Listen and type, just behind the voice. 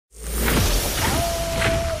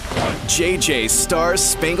JJ Star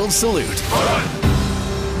Spangled Salute.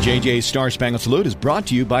 JJ's Star Spangled Salute is brought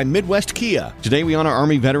to you by Midwest Kia. Today we honor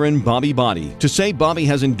Army veteran Bobby Body. To say Bobby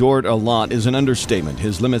has endured a lot is an understatement.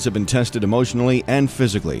 His limits have been tested emotionally and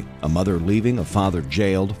physically. A mother leaving, a father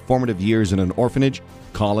jailed, formative years in an orphanage,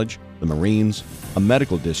 college, the Marines, a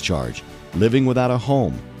medical discharge, living without a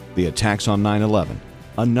home, the attacks on 9/11,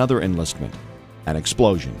 another enlistment, an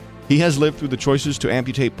explosion. He has lived through the choices to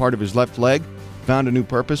amputate part of his left leg, found a new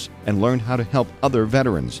purpose, and learned how to help other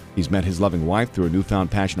veterans. He's met his loving wife through a newfound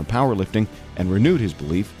passion of powerlifting and renewed his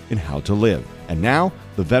belief in how to live. And now,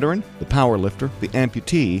 the veteran, the powerlifter, the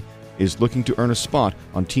amputee, is looking to earn a spot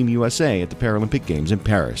on Team USA at the Paralympic Games in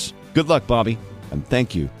Paris. Good luck, Bobby, and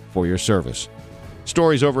thank you for your service.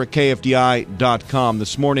 Stories over at KFDI.com.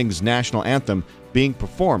 This morning's national anthem being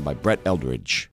performed by Brett Eldridge.